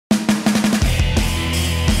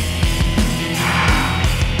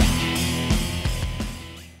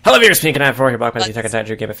Hello viewers, speaking of here, back with the Second Time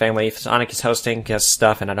Game of Family. Sonic is hosting his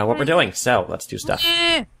stuff, and I know what we're doing, so let's do stuff.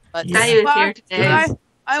 Sayu is here today.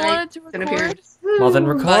 I wanted to record. Well then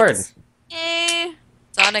record.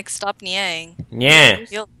 Sonic, stop nyang. Yeah.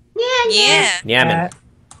 Yeah. Yeah, man.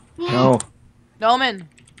 No. Noman.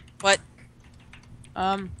 What?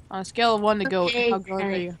 On a scale of 1 to goat, how goat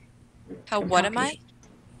are you? What am I?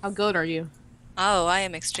 How goat are you? Oh, I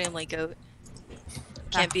am extremely goat.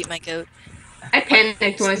 Can't beat my goat. I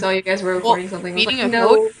panicked when I saw you guys were recording something. Beating like, a no.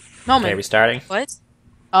 goat? Noman. Okay, we starting? What?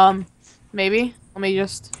 Maybe. Let me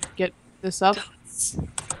just get this up. Goats.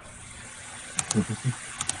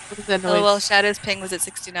 What is that noise? Oh well, Shadow's ping was at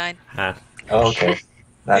 69. Huh. Oh, okay.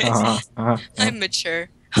 That's I'm mature.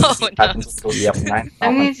 Oh no. Yep.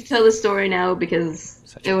 I'm going to tell the story now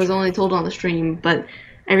because it was only told on the stream, but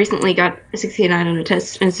I recently got a 69 on a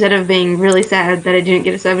test. Instead of being really sad that I didn't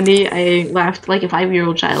get a 70, I laughed like a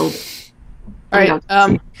 5-year-old child. Alright,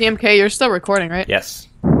 PMK, you're still recording, right? Yes.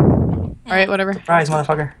 Alright, whatever. Surprise,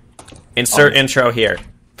 motherfucker. Insert intro here.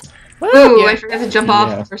 Woo! Yeah. I forgot to jump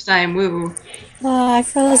off the first time. Woo. Oh, I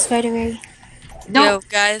froze right away. No. Yo,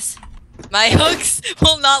 guys. My hooks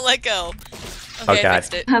will not let go. Okay, Oh, God. I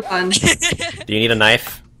fixed it. Have fun. Do you need a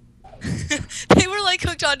knife? They were like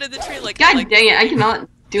hooked onto the tree like God like, dang it, I cannot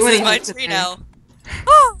do this is anything. my with tree it. now.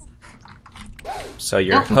 Oh! So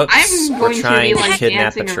your No, hooks I'm were going to trying be to like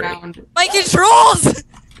kidnap a dancing tree. around. My controls!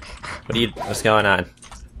 What's going on?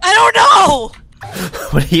 I don't know!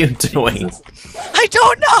 What are you doing? I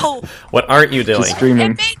don't know! What aren't you doing? Mm. It Streaming.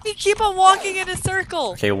 made me keep on walking in a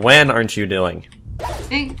circle! Okay, when aren't you doing?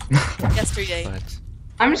 Hey, Yesterday. What?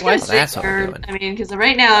 I'm just gonna Well, that's sit what we're here. doing. I mean, because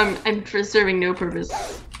right now I'm serving no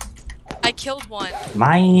purpose. I killed one.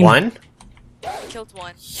 Mine. One? I killed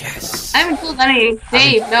one. Yes. I haven't killed any.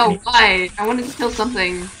 Dave, no, why? I wanted to kill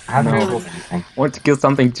something. I haven't Really? killed anything. Want to kill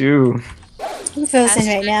something too. I'm frozen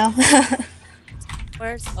right now.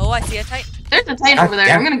 Where's... Oh, I see a Titan. There's a Titan God over there.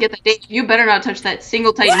 damn. I'm gonna get that. Dave, you better not touch that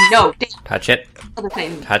single Titan. No, Dave, Touch it. other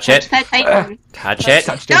Titan. Touch it. that Titan. Touch it.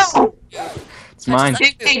 Touch this. No! It's mine.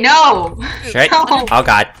 Hey, no! Shit. No! Oh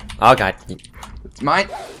god. Oh god. It's mine.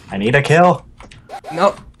 I need a kill.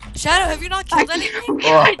 No. Shadow, have you not killed anything?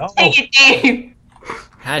 God, Oh. dang it, Dave!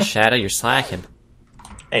 Hi, Shadow, you're slacking.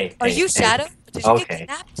 Hey. Are hey, you hey. Shadow? Did you Okay. get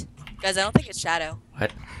kidnapped? Guys, I don't think it's Shadow.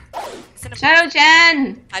 What? It's in a...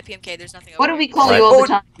 Shadow-chan! Hi, PMK, there's nothing over What do we here. call What? you all the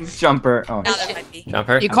time? Jumper. Oh. Now there might be.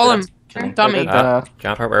 Jumper? You call him Kidding. dummy.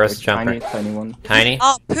 Jumper? Where was the jumper? Tiny one. Tiny?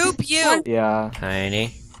 Oh, poop you! Yeah.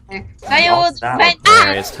 Tiny. Sayu, that defend-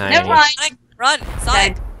 Where is Never Tiny? mind. Sonic, run!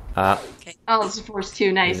 Sonic! Oh, this is Force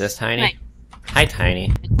 2, nice. Is this Tiny? Nice. Hi, Tiny.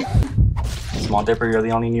 SmallDipper, you're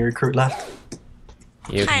the only new recruit left.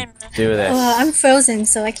 You Hi. do this. Well, I'm frozen,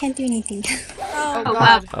 so I can't do anything. Oh, Oh,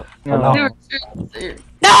 wow. No. no.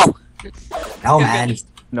 no! No, man.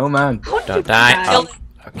 No man. How did Don't you die. Kill Oh,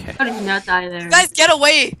 it. okay. How did you not die there? You guys, get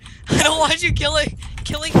away! I don't want you killing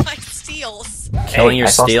my steals. Killing your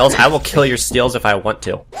I saw steals? something. I will kill your steals if I want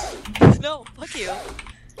to. No, fuck you.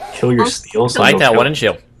 Kill your steals. Like that, wouldn't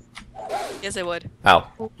you? Yes, I would. Oh.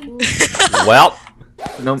 Well.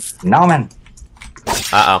 No. No, man.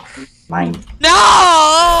 Uh-oh. Mine. No!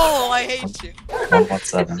 I hate you.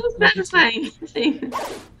 117. So satisfying.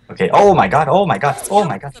 Okay. Oh my god. Oh my god. Oh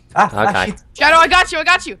my god. Ah. Okay. shit. Shadow, I got you, I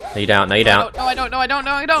got you! No, you don't. No, you don't. No, I don't, no, I don't,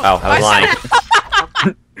 no, I don't. Oh, I was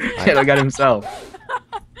lying. Shadow got himself.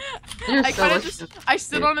 You're I so kind of lucky. just, I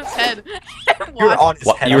stood on his head and You're watched. on his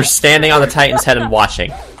What, head. you were standing on the Titan's head and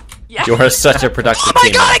watching. Yeah. You are such a productive Oh my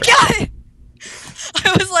team god, I member. got it!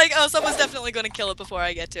 I was like, oh, someone's definitely gonna kill it before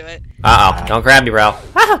I get to it. Uh-oh. Don't grab me, bro.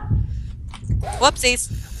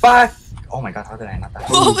 Whoopsies. Fuck. Oh my god. How did I not die?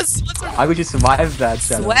 What's How would you survive that,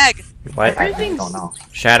 Shadow? swag? What? I don't know.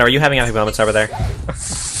 Shadow, are you having epic moments over there?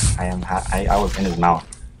 I am. I was in his mouth.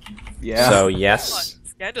 Yeah. So, yes.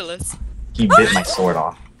 Scandalous. He bit my sword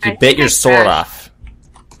off. You I bit think your I sword crashed.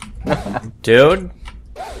 off. Dude?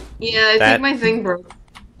 Yeah, I That- think my thing broke.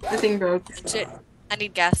 The thing broke. Shit. I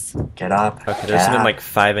need gas. Get up. Okay, there's get been up. like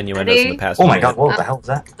 5 innuendos in the past. Oh my minute. god. What the hell is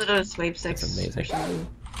that? Little swipe 6. That's amazing. or something.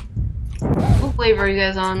 What flavor are you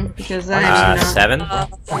guys on? Because I actually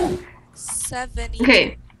not. 7? 70.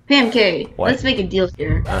 Okay, PMK, What? let's make a deal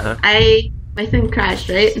here. Uh-huh. My thing crashed,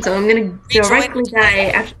 right? And so I'm gonna directly die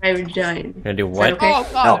after I rejoin. You're gonna do Is what? that okay? Oh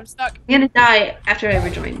god, No. I'm stuck. I'm gonna die after I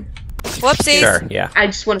rejoin. Whoopsies. Sure, yeah. I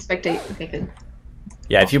just want to spectate. Okay, good.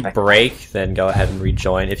 Yeah, if you Okay. break, then go ahead and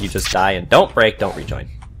rejoin. If you just die and don't break, don't rejoin.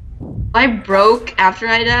 I broke after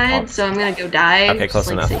I died, so I'm gonna go die. Okay, close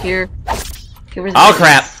just, enough. Sit here. Okay, where's the Oh, business?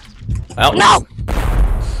 crap! Well, No!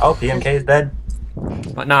 Oh, PMK is dead.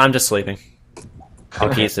 no, I'm just sleeping. In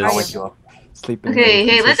pieces. I'll wake you up. Sleeping. Okay,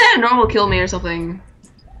 hey, let's have a normal kill me or something.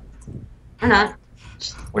 Or not.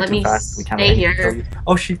 Just We're let too me fast. We can't stay let here. kill you.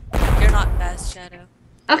 Oh, she. You're not fast, Shadow.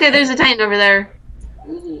 Okay, there's a Titan over there.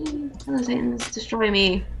 Hello, Titans. Destroy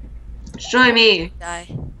me. Destroy me. Die.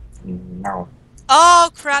 No. Oh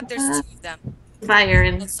crap! There's 2 of them. Bye,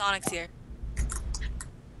 Aaron. Oh, Sonic's here.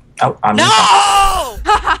 Oh, I'm No!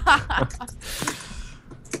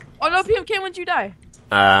 Oh no, PMK, when'd you die?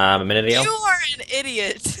 A minute ago. You are an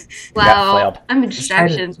idiot. Wow. flailed. I'm a This Titan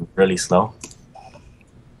distraction. is really slow.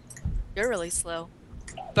 You're really slow.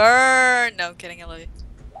 Burn! No, I'm kidding. I love you.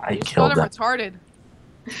 I You killed called him them. retarded.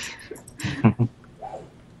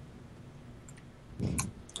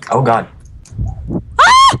 Oh god.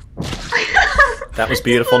 That was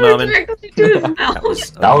beautiful, Noman. That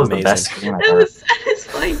was That was the amazing. best scream I've That heard. was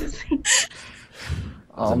satisfying to see.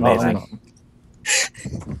 Oh, amazing.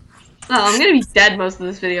 Oh, I'm gonna be dead most of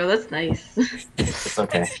this video. That's nice. It's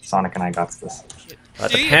okay. Sonic and I got this. It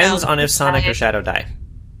Do you depends now? on if Sonic or Shadow die.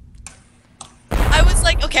 I was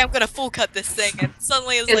like, okay, I'm gonna full cut this thing, and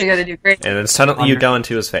suddenly it's You guys are like, gonna do great. And then suddenly you go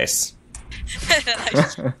into his face.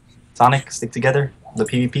 Sonic, stick together. The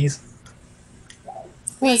PvPs.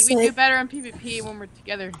 We What's do it? better on PvP when we're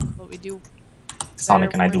together, but we do.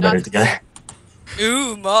 Sonic and I when do we're better not together.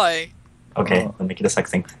 ooh my. Okay, let's make it a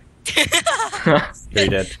sex thing. Here he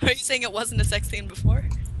did. Are you saying it wasn't a sex scene before?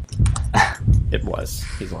 It was.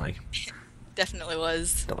 He's lying. Definitely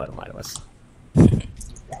was. Don't let him lie to us.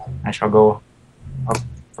 I shall go up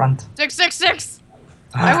front. 666.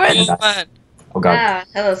 I win. Oh man. Oh god. Ah,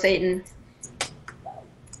 hello, Satan.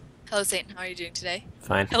 Hello Satan, how are you doing today?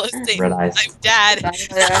 Fine. Hello Satan. Red eyes. I'm dad. How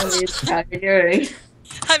are you doing?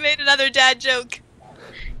 I made another dad joke.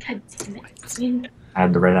 God damn it. I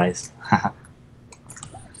have the red eyes.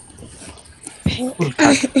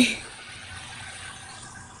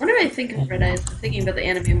 What do I think of Red Eyes? I'm thinking about the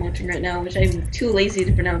anime I'm watching right now, which I'm too lazy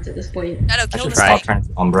to pronounce at this point. Shadow, I kill should this Right. stop trying to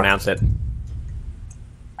do Umbra. Pronounce it.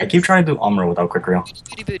 I keep trying to do Umbra without quick reel.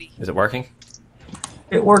 booty booty. Is it working?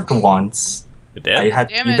 It worked once. It I did? had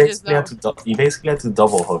you Damage basically is had to you basically had to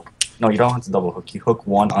double hook. No, you don't have to double hook. You hook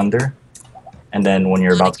one under, and then when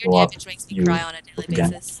you're about to Your go up, damage makes me you cry on a daily hook again.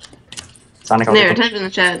 basis. Sonic, I'll There, get the- type in the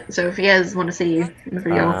chat, so if you guys want to see in the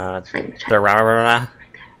video, it's right in the chat. The rah-rah-rah-rah.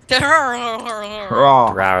 Do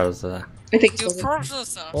Rah-rah-rah. I think so.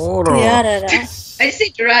 process. Yeah, da, da. I just say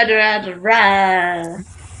dra dra dra.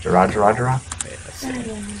 Jara, Jara, Jara. Wait, let's see. I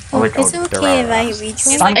like It's how- okay if I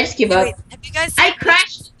Sonic- rejoin. I just give up. Wait, have you guys I seen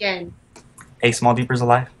crashed again. Hey, SmallDipper's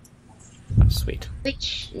alive. Oh, sweet.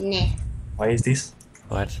 Which, nah. Why is this?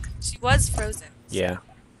 What? She was frozen. Yeah.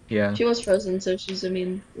 Yeah. She was frozen, so she's,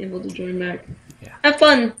 able to join back. Yeah. Have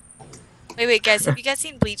fun. Wait, guys, have you guys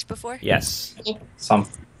seen Bleach before? Yes. Some.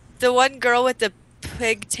 The one girl with the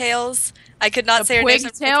pigtails. I could not The say her name.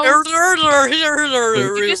 pigtails?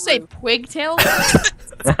 Did you just say pigtails?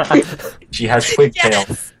 She has twig tail.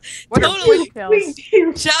 Yes. What Totally. are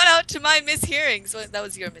pigtails? Shout out to my mishearings. Well, that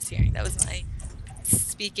was your mishearing. That was my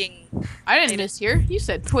speaking. I didn't mishear. You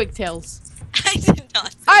said pigtails. I did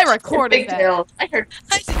not. I recorded that. Pigtail. I heard.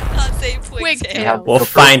 I did not say Pigtails. pigtails. We'll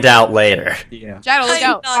find out later. Yeah. Shadow, I look did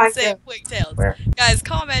out. not say pigtails. Where? Guys,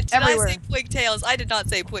 comment. Did Everywhere. I say pigtails? I did not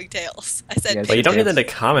say pigtails. I said Yes. Well, you don't need Yes. them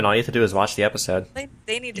to comment. All you have to do is watch the episode.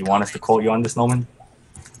 they need to You want us to quote you on this, Noman?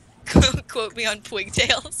 quote me on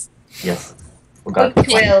pigtails. Yes. Oh god.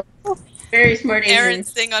 Pigtail. Very smart Aaron's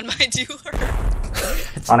Asians. thing on my doer.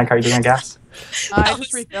 Sonic, how are you doing on gas? I That just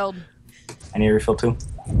was- refilled. I need a refill too.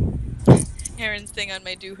 Aaron's thing on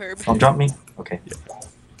my do herb. Don't drop me. Okay.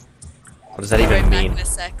 What does that Right even back mean? in a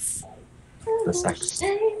sex. The sex.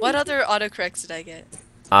 What other autocorrects did I get?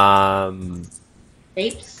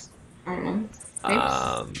 Apes? I don't know.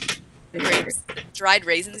 Apes? Dried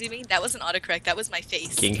raisins, you mean? That wasn't autocorrect. That was my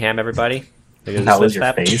face. Gingham, everybody? That was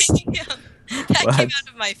your face. Yeah, that What? came out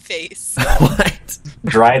of my face. What?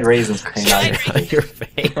 Dried raisins came out of your On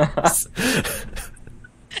face. your face.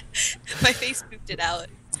 My face pooped it out.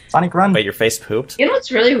 Sonic, run! Wait, your face pooped? You know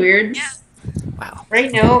what's really weird? Yeah. Wow.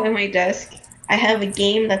 Right now, in my desk, I have a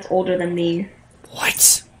game that's older than me.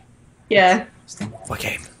 What? Yeah. What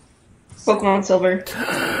game? Pokemon Silver.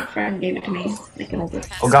 Friend gave it to me. I can hold it.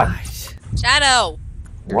 Oh god. Shadow!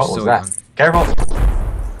 You're What was so that? young. Careful!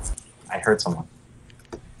 I heard someone.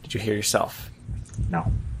 Did you hear yourself?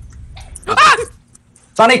 No.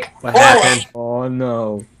 Sonic! What Oh! happened? Oh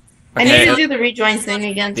no. I Okay. need to do the rejoin thing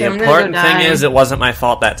again, The so I'm important gonna go die. thing is it wasn't my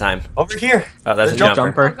fault that time. Over here! Oh, that's a There's a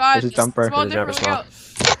jumper. Oh god, There's a just jumper. small There's a different jumper,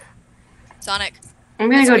 look out. Sonic. I'm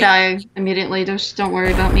gonna go Sweet. die immediately. Just don't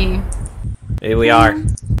worry about me. Here we are.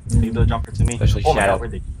 Leave the jumper to me. Especially oh my Shadow. god,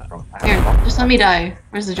 where'd they come from? I Here, don't know. just let me die.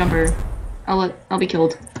 Where's the jumper? I'll be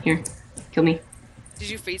killed. Here, kill me. Did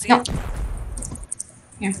you freeze No. again?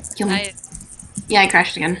 Here, kill me. I Yeah, I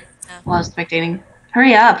crashed again Oh. while I was spectating.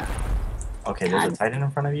 Hurry up! Okay, there's a Titan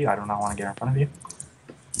in front of you. I do not want to get in front of you.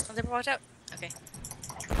 SmallDipper, watch out. Okay.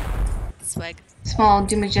 Swag. Small,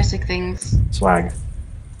 do majestic things. Swag.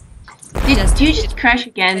 Did you just crash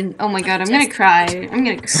again? Oh my god, I'm gonna cry. I'm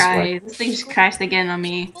gonna cry. Swag. This thing just crashed again on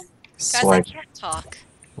me. Guys, I Swag. can't talk.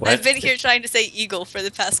 What? I've been here trying to say eagle for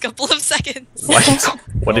the past couple of seconds. What?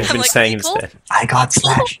 What have you I'm been like, saying eagle? instead? I got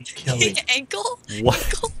slashed. Killing. Ankle?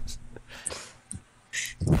 What?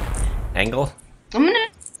 Angle? I'm gonna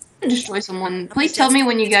destroy someone. Please tell me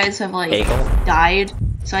when you guys have like Eagle? died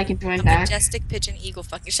so I can join back. Majestic pigeon eagle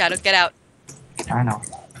fucking shadow. Get out. I know.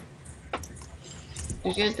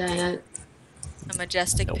 Did you guys die yet? A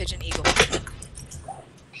majestic Nope. pigeon eagle.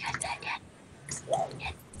 You guys died yet? You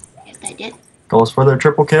guys died yet? Goes for the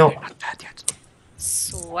triple kill.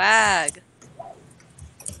 Swag.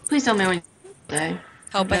 Please tell me when you die.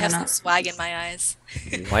 Hope I Better have some not. swag in my eyes.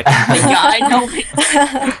 What? Yeah, I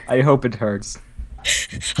know. I hope it hurts.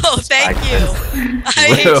 Oh, thank you. I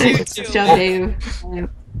hate you Good too. job, Dave.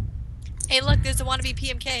 Hey, look, there's a wannabe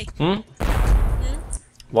PMK.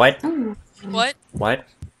 What? Oh. What? What?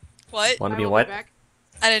 What? Want to I be will what? back.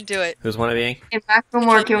 I didn't do it. Who's want to be? In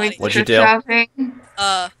Macklemore, can we What'd you thrift do? shopping?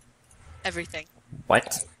 Everything.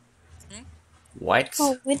 What? What?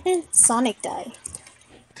 Oh, when did Sonic die?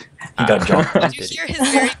 He got jumped. Did you hear his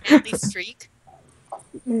very manly streak?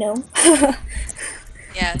 No.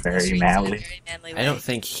 Yeah. his Very streak was manly. in a very manly I way. don't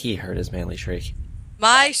think he heard his manly shriek.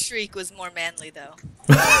 My shriek was more manly, though.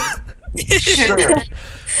 Sure.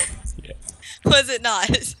 Was it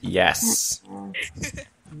not? Yes.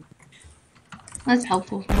 That's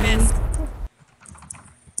helpful for me. Missed.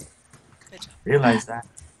 Good Realize that.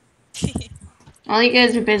 job. While you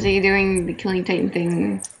guys are busy doing the Killing Titan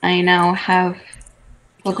thing, I now have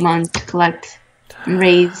Pokemon to collect and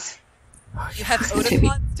raise. You have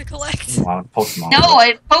Otakons to collect? Wow, Pokemon. No, I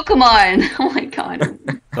have Pokemon! Oh my god.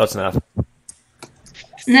 Close enough.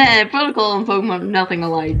 Nah, Protocol and Pokemon are nothing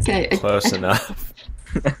alike. Close enough.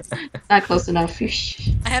 Not close enough. Shh.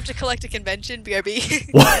 I have to collect a convention, BRB.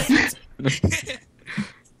 What?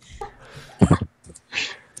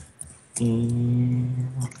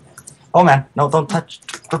 Oh man, no, don't touch.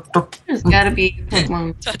 There's gotta be a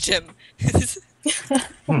Pokemon. Touch him. Touch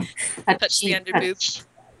the underboob.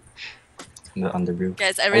 The underboob.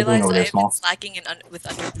 Guys, I I do realized know I they're have small. been slacking with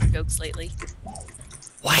underboob jokes lately.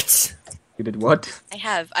 What? You did what? I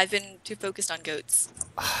have. I've been too focused on goats.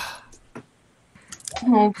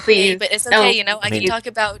 Oh, Hey, please. but it's No. okay, you know, I can Maybe- talk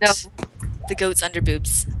about No. the goats'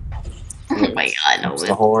 underboobs. Oh my god, no. It's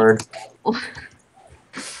the horde.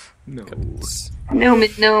 No. No,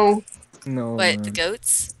 no. No. But the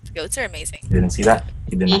goats are amazing. You didn't see that?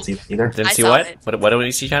 You did not see that either? Didn't I see saw what? it. What did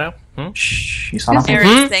we see, Shadow? Hmm? Shh, you saw nothing?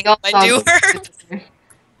 Aaron's thing on my new herb.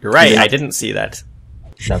 You're right, Yeah. I didn't see that.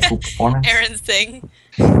 That poop performance? Aaron's thing.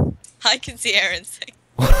 I can see Aaron's thing.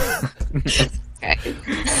 I'm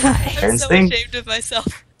Aaron's so thing? ashamed of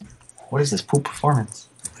myself. What is this poop performance?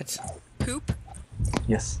 What? Poop?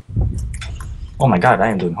 Yes. Oh my god, I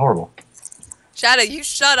am doing horrible. Shadow, you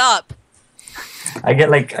shut up. I got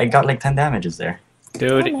like 10 damages there.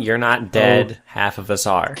 Dude, you're not dead. Half of us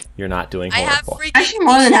are. You're not doing I have horrible. freaking Actually,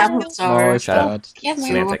 more than half of us Small are. shot. Yeah, my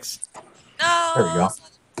Semantics. No. There we go.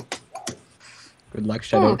 Good luck, Oh,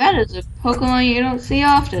 Shadow. that is a Pokemon you don't see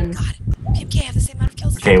often. PMK have the same amount of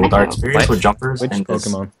kills. Okay, with our What? experience with jumpers Which and this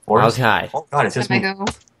Pokemon? forest- Okay. Oh god, it's just Can I me. go?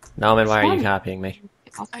 Noman, why are you Fine. copying me?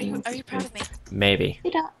 Are you proud of me? Maybe.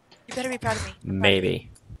 You better be proud of me. Maybe.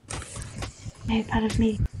 Hey, part of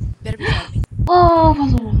me. You better be proud of me.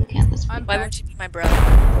 Oh, I can't this I'm Why back. won't you be my bro?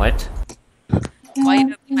 What? Why you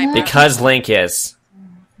don't be my bro? Because Link is.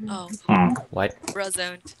 Oh, Hmm. What? bro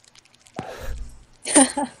zoned.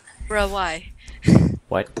 Bro, why?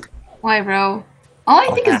 What? Why, bro? All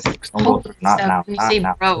I think is Don't go through. Not stuff now. when you Not say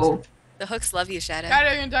now. bro. The hooks love you, Shadow. Shadow,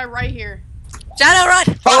 you're gonna die right here. Shadow,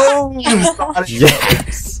 run! Oh!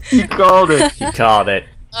 Yes! He called it. He called it.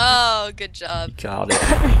 Oh, good job. He called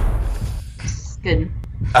it. Good.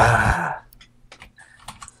 Ah.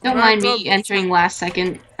 Don't mind me entering last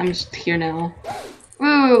second. I'm just here now.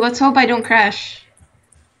 Ooh, let's hope I don't crash.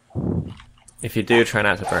 If you do, try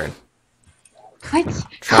not to burn. What?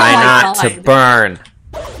 Try Oh my not to God. burn.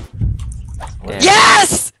 Damn.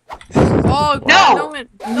 Yes! Oh, No! God,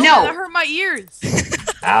 no, No! that hurt my ears.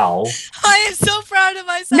 Ow. I am so proud of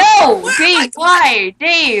myself. No! Where am I Dave, why?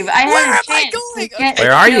 Dave, I Where had am a I chance going? to get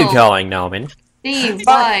Where a are you kill. going, Noman? Dave,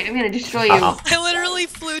 why? I'm gonna destroy you. Uh-oh. I literally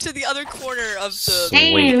flew to the other corner of the...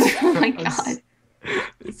 Dave! Sweet. Oh my god.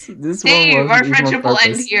 This Dave, one was our even on friendship will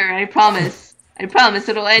end purpose. here, I promise. I promise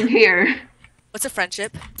it'll end here. What's a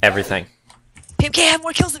friendship? Everything. PMK, I have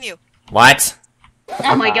more kills than you. What?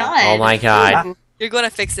 Oh my god. Oh my god. You're gonna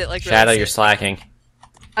fix it like Shadow, really you're slacking.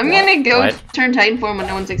 I'm gonna go What? turn Titanform when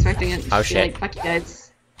no one's expecting it. Oh, Just be shit. Like, fuck you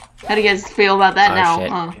guys. How do you guys feel about that Oh, now? shit.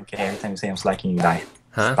 Huh? Okay, every time you say I'm slacking, you die.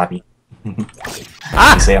 Huh? Papi.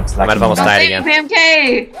 Ah! You say I'm I slacking, might have almost you die. died Save again.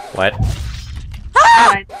 PMK! What?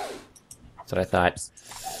 God, That's what I thought.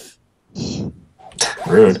 you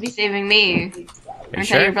Rude. should be saving me. Are you Aren't I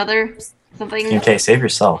sure? your brother? Something? Okay, save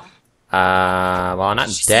yourself. Well, I'm not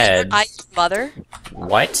She said dead. I mother.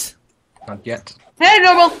 What? Not yet. Hey,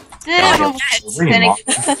 normal! Hey, Don't normal! Really, Panic,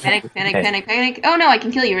 Mom? panic, panic, Okay. panic, panic. Oh no, I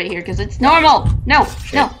can kill you right here because it's normal! No,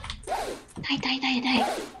 no! Die, die, die,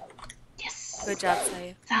 die. Yes. Good job,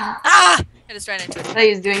 Sayu. Ah, Ah! I just ran into it.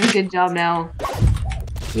 Sayu's doing a good job now.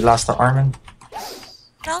 We lost the Armin.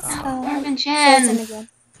 No, Marvin Frozen Chan! again.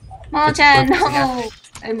 Mo-chan, no!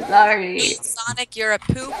 I'm sorry. Sonic, you're a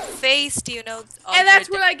poop face. Do you know? And that's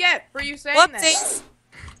what I get for you saying that. Whoopsies.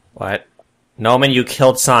 What? Noman, you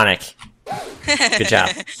killed Sonic. Good job.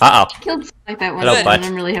 Uh-oh. Killed Sonic that one Hello, time, bud. and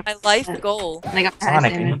I'm really happy. My life goal. And I got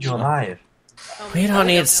Sonic, I damage. need you alive. We don't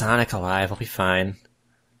need Sonic alive. We'll be fine.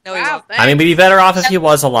 No, we Wow, won't. thanks. I mean, we'd be better off if he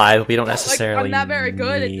was alive. We don't Like, necessarily I'm not very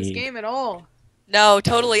good at this need- game at all. No,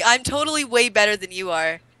 totally. I'm totally way better than you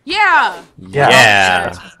are. Yeah!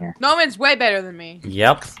 Yeah. Noman's way better than me.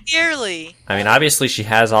 Yep. Clearly. I mean, obviously she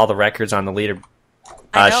has all the records on the leader.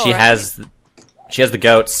 I know, She right? has the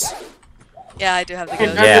goats Yeah, I do have the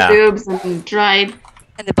And goat. Yeah. the boobs and dried.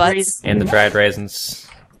 And the butts. and the dried raisins.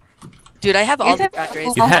 Dude, I have all the have- dried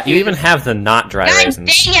raisins. You even have the not dried God dang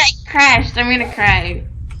raisins. it, I crashed. I'm gonna cry.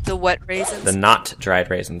 The wet raisins. The not dried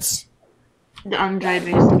raisins. The undried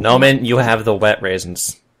raisins. Noman, you have the wet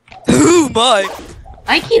raisins. Oh my!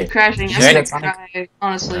 I keep crashing. I'm Right. gonna cry.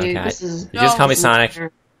 Honestly, Okay. this is. You just call me this is Sonic.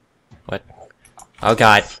 terrible. Oh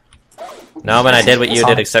god. Noman, I did what you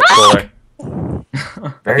did except cooler.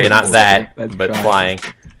 Very Okay, not cool. that, That's but right. flying.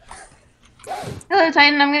 Hello,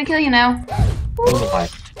 Titan. I'm gonna kill you now.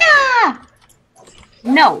 Alive. Ah!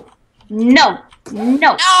 No. No.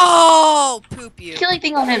 No. No! Poop you. Killing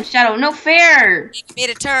thing on him, Shadow. No fair. You made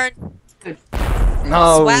a turn.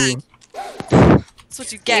 No. Swag. That's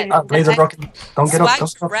what you get. Yeah. Blades are broken. Don't get up. Swag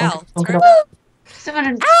Don't get up. Ralph. Don't get up.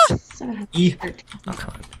 700. Ah! 700. E. Oh,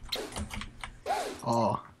 come on.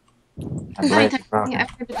 Oh. My blades are Titan, broken. I'm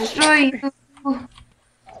going to destroy you.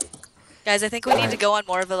 Guys, I think we need to go on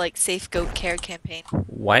more of a like safe goat care campaign.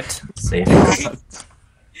 What? Safe. Do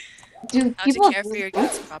How to people care for your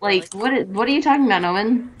goats properly. like what are you talking about,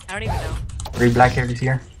 Noman? I don't even know. 3 black hairs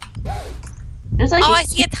here. There's like Oh, I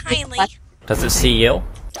see it tiny. Does it see you?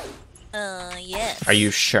 Yes. Are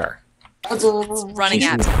you sure? Running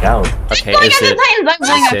at me. Out. Okay, Going is after the it... Titans, I'm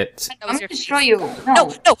going Is after. it... That I'm was gonna your destroy you. No.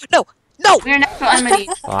 No, no, no, no! We're natural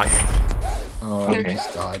enemies. Fuck. Oh, I Okay.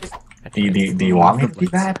 just died. Do you want me to be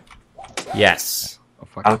bad? Yes. Oh,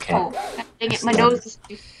 fuck. Okay. Oh, God dang it, my nose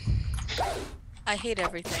is. I hate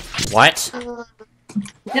everything. What?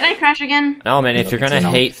 Did I crash again? No, man, if you're gonna No.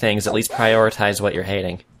 hate things, at least prioritize what you're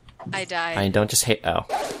hating. I died. I mean, don't just hate... Oh.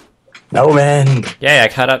 No, man. Yeah, I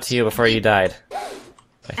caught up to you before you died. I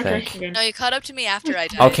I crashed think. again. No, you caught up to me after I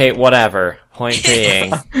died. Okay, whatever. Point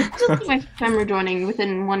being... Just my friend rejoining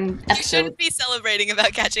within one You episode. shouldn't be celebrating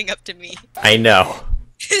about catching up to me. I know.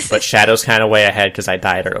 But Shadow's kind of way ahead because I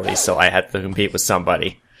died early, so I had to compete with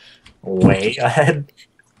somebody. Way ahead.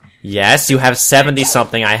 Yes, you have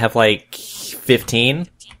 70-something, I have like 15.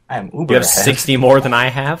 I am uber You have ahead. 60 more than I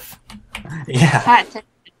have. Yeah. Hot.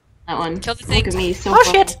 That one. Kill the Look thing. at me, so Oh,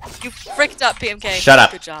 far. shit. You fricked up, PMK. Shut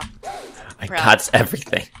up. Good job. I Proud. got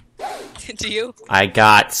everything. Do you? I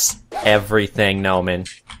got everything, Noman.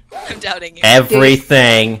 I'm doubting you.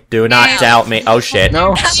 Everything. Do not Damn. doubt me. Oh shit.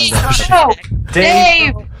 No. No!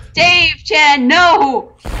 Dave! Dave, Chan,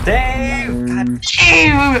 no! Dave. God.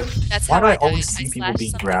 Dave! That's Why how do I died. always see people slashed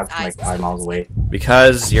being someone's grabbed from eyes like 5 miles away?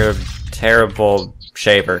 Because you're a terrible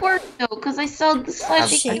shaver. Poor though, because I saw the I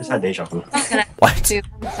slash. just had deja vu. What? Dude,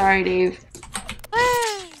 I'm sorry, Dave.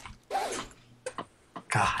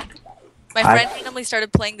 God. My I- friend randomly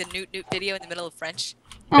started playing the Newt Newt video in the middle of French.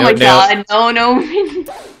 Oh No, my no. god, no, no.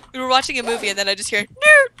 We were watching a movie and then I just hear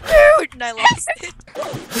Newt Newt and I lost it.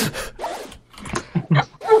 I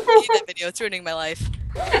hate that video. It's ruining my life.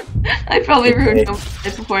 I probably ruined it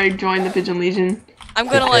before I joined the Pigeon Legion. I'm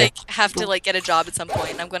gonna Okay. like have to like get a job at some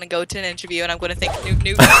point. I'm gonna go to an interview and I'm gonna think Newt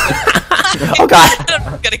Newt. Oh god.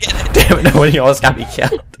 I'm gonna get it. Damn it, no one almost got me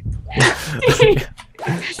killed.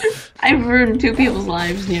 I've ruined 2 people's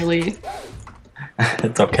lives nearly.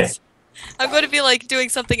 It's okay. I'm going to be like doing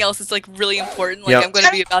something else that's like really important. Like Yep. I'm going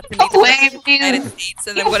to be about to meet the Away, president of the United dude. States,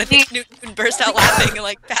 and I'm going to think Newt and burst out laughing and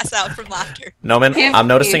like pass out from laughter. Noman, Yeah. I'm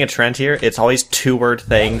noticing a trend here. It's always 2-word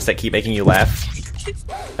things that keep making you laugh.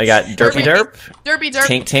 I got Derpy Derp, Derpy derp.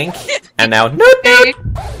 Tink Tink, and now Noot Noot!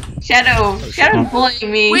 Shadow's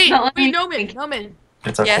bullying me. He's Wait, not letting wait, me Noman, think. Noman.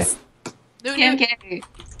 It's okay. Yes. Noot, Noot. KMK.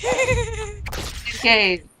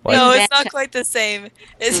 KMK. What? No, Big it's bad not quite the same.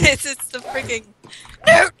 It's the freaking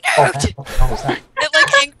Noot Oh, Noot. what the hell was that? It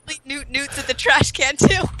like angrily Noot Noots at the trash can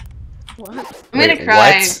too. What? I'm gonna Wait,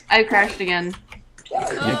 cry. what? I crashed again.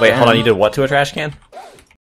 Wait, hold on, you did what to a trash can?